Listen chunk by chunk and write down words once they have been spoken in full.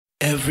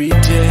Every day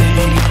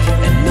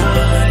and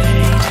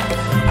night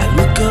I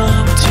look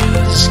up to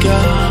the sky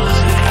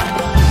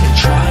and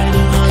try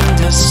to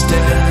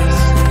understand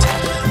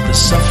the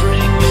suffering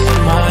in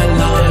my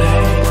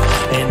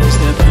life. And is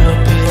there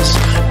purpose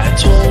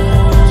at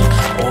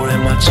all, or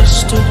am I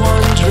just a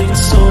wandering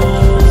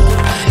soul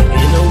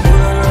in a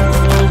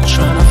world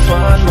trying to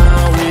find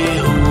my way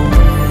home?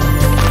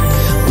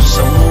 Will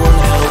someone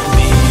help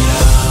me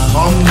out?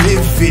 I'm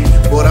living,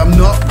 but I'm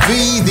not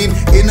breathing.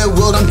 In a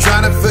world I'm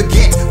trying to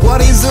forget. What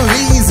is the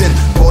reason?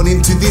 Born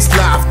into this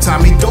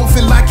lifetime, it don't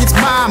feel like it's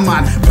my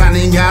mind.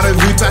 Planning out a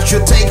route I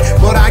should take,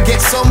 but I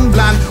get some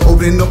blind.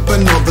 Opening up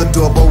another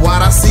door, but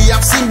what I see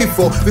I've seen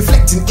before.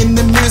 Reflecting in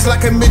the mirrors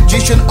like a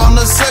magician on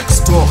a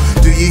circus tour.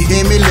 Do you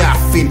hear me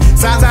laughing?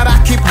 Signs that I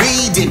keep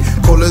reading.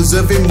 Colors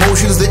of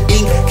emotions, the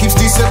ink keeps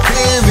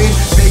disappearing.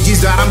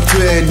 Pages that I'm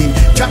turning,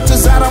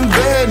 chapters that I'm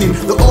burning.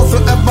 The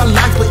author of my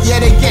life, but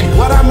yet again,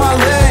 what am I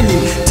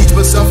learning? Teach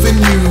myself a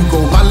new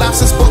goal. My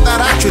life's a spot that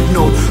I should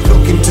know.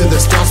 Looking to the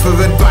stars for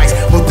advice,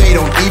 but they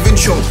don't even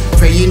show.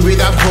 Praying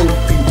without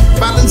hoping,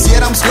 balance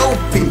yet I'm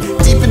sloping.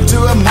 Deep into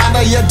a mind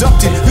I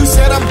adopted. Who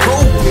said I'm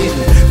coping?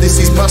 This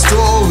is my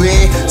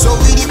story, so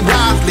read it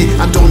widely.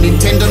 I don't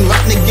intend on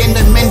writing again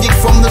and mend it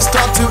from the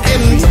start to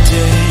end. Every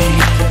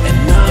day and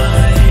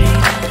night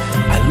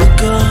I look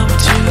up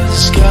to the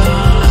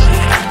sky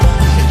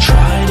and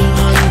try to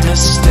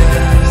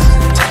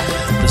understand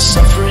the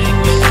suffering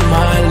in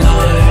my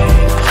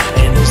life.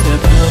 And is there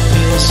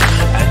purpose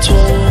at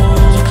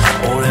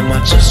all, or am I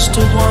just a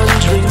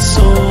wandering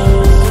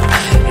soul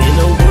in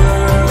a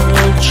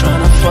world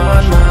trying to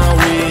find my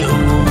way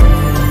home?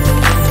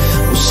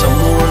 Will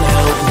someone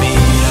help me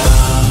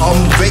out?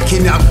 I'm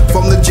breaking out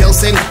from the jail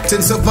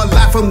sentence of my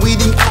life. I'm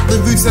weeding out the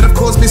roots that have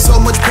caused me so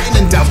much pain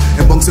and doubt.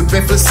 Amongst the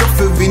breathless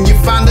suffering, you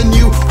find a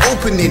new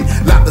opening,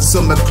 like the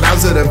summer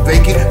clouds that are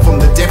breaking from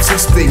the depths of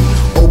spring.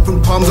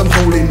 Open palms I'm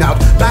holding out,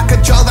 like a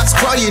child that's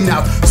crying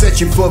out,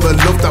 searching for a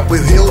love that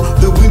will heal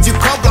the wounds you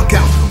can't block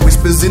out.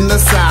 Whispers in the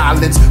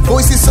silence,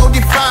 voices so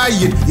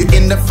defiant. You're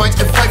in the fight,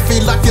 the fight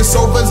feel like your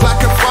soul burns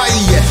like a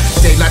fire.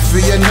 Daylight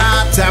through your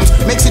night times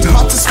makes it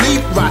hard to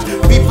sleep right.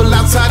 People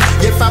outside,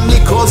 your family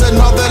cause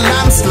another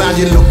landslide.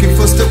 You're looking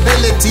for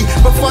stability,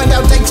 but find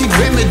outdated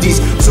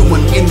remedies.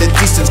 Someone in the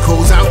distance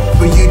calls out,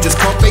 but you just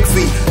can't break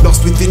free.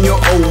 Lost within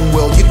your own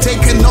world, you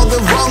take another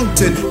wrong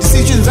turn.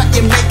 Decisions that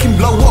you're making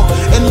blow up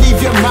and leave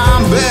your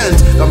mind burned.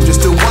 I'm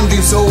just a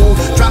wandering soul,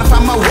 trying to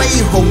find my way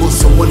home. Will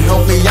someone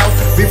help me out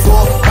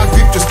before my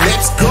grip just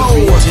lets go?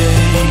 Every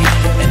day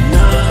and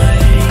night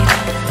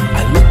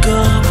I look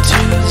up to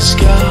the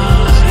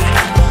sky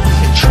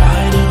and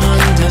try to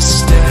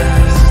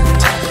understand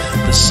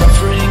the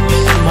suffering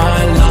in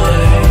my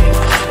life.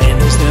 And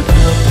is there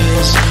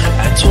purpose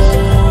at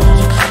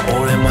all,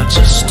 or am I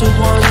just a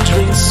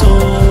wandering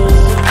soul